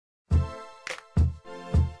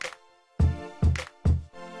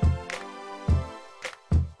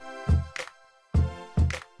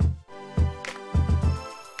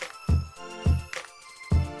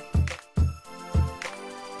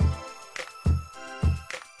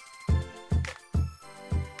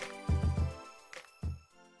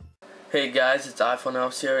Hey guys, it's iPhone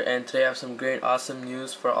Elves here, and today I have some great awesome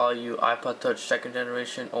news for all you iPod Touch 2nd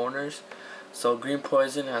generation owners. So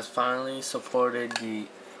Greenpois0n has finally supported the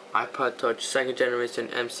iPod Touch 2nd generation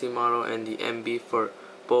MC model and the MB for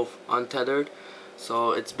both untethered.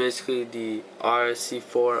 So it's basically the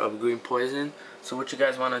RC4 of Greenpois0n. So what you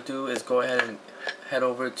guys want to do is go ahead and head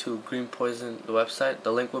over to Greenpois0n, the website.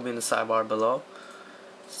 The link will be in the sidebar below.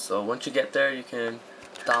 So once you get there, you can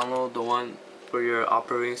download the one for your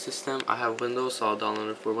operating system. I have Windows, so I'll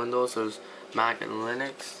download it for Windows. There's Mac and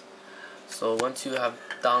Linux. So once you have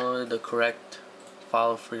downloaded the correct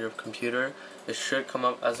file for your computer, it should come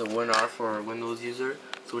up as a WinRAR for a Windows user.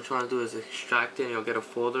 So what you want to do is extract it, and you'll get a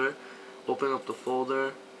folder. Open up the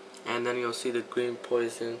folder, and then you'll see the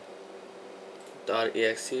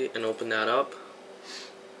Greenpois0n.exe, and open that up.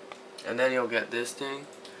 And then you'll get this thing.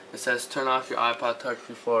 It says turn off your iPod Touch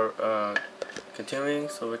before continuing.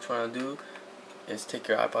 So what you want to do is take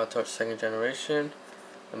your iPod Touch 2nd generation,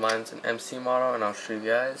 and mine's an MC model, and I'll show you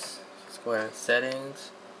guys. Let's go ahead and settings,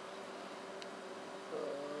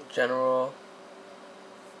 general,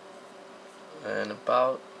 and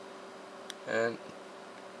about, and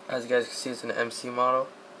as you guys can see, it's an MC model,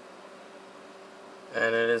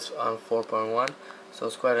 and it is on 4.1. So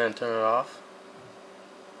let's go ahead and turn it off.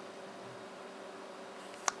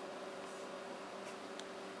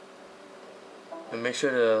 And make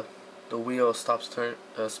sure the wheel stops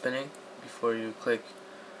spinning before you click.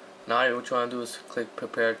 Now what you want to do is click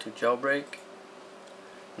prepare to jailbreak.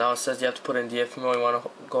 Now it says you have to put in DFE mode. You want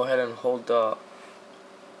to go ahead and hold the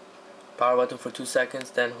power button for 2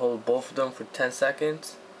 seconds, then hold both of them for 10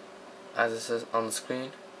 seconds as it says on the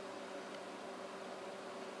screen.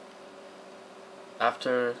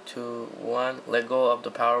 After 2, 1, let go of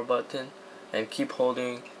the power button and keep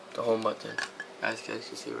holding the home button, as you guys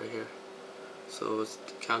can see right here. So it's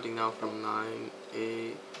counting now from 9,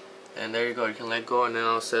 8, and there you go. You can let go, and then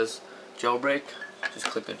now it says jailbreak. Just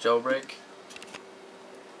click the jailbreak.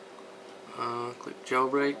 Click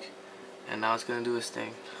jailbreak, and now it's gonna do its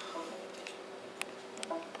thing.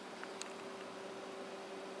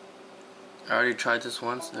 I already tried this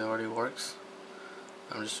once, it already works.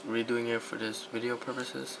 I'm just redoing it for this video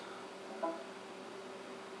purposes.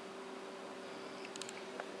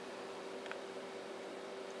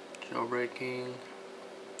 Jailbreaking.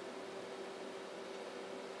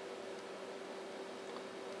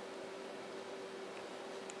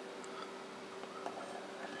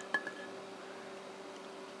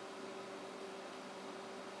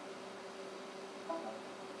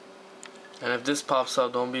 And if this pops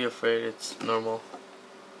up, don't be afraid, it's normal.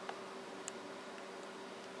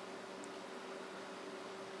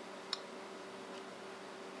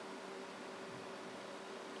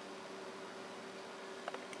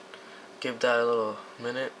 Give that a little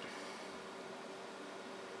minute.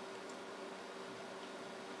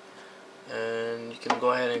 And you can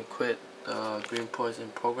go ahead and quit the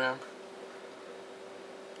Greenpois0n program.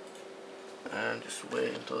 And just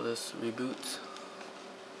wait until this reboots.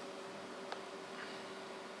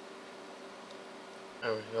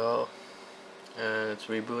 There we go. And it's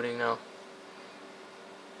rebooting now.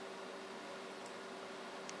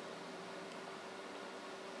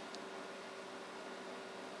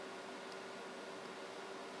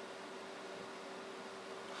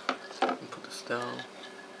 Put this down.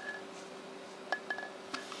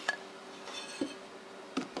 Let's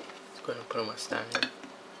go ahead and put on my stand here.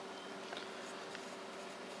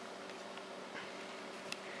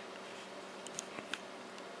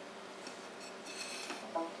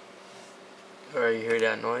 Alright, you hear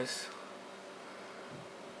that noise?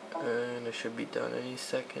 And it should be done any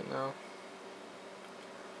second now.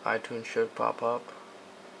 iTunes should pop up.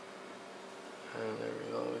 And there we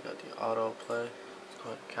go, we got the auto play. Let's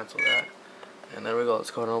go ahead and cancel that. And there we go,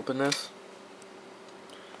 let's go ahead and open this.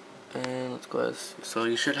 And let's go ahead and see. So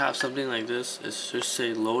you should have something like this. It should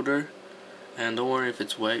say loader. And don't worry if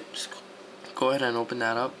it's wet, just go ahead and open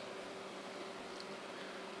that up.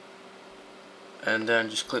 And then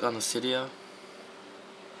just click on the Cydia.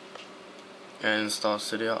 And install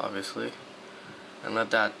Cydia, obviously, and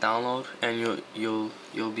let that download. And you'll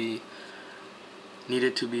be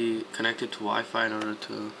needed to be connected to Wi-Fi in order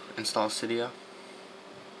to install Cydia.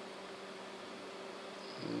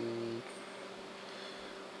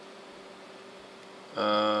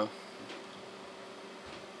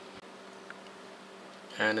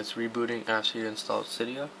 And it's rebooting after you install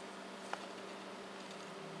Cydia.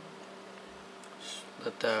 Just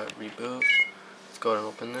let that reboot. Let's go ahead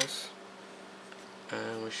and open this.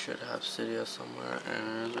 And we should have Cydia somewhere, and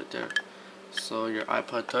it is right there. So your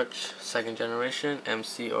iPod Touch 2nd generation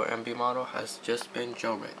MC or MB model has just been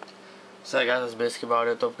jailbreaked. So guys, that's basically about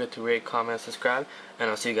it. Don't forget to rate, comment, subscribe, and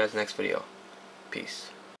I'll see you guys next video.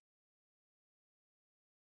 Peace.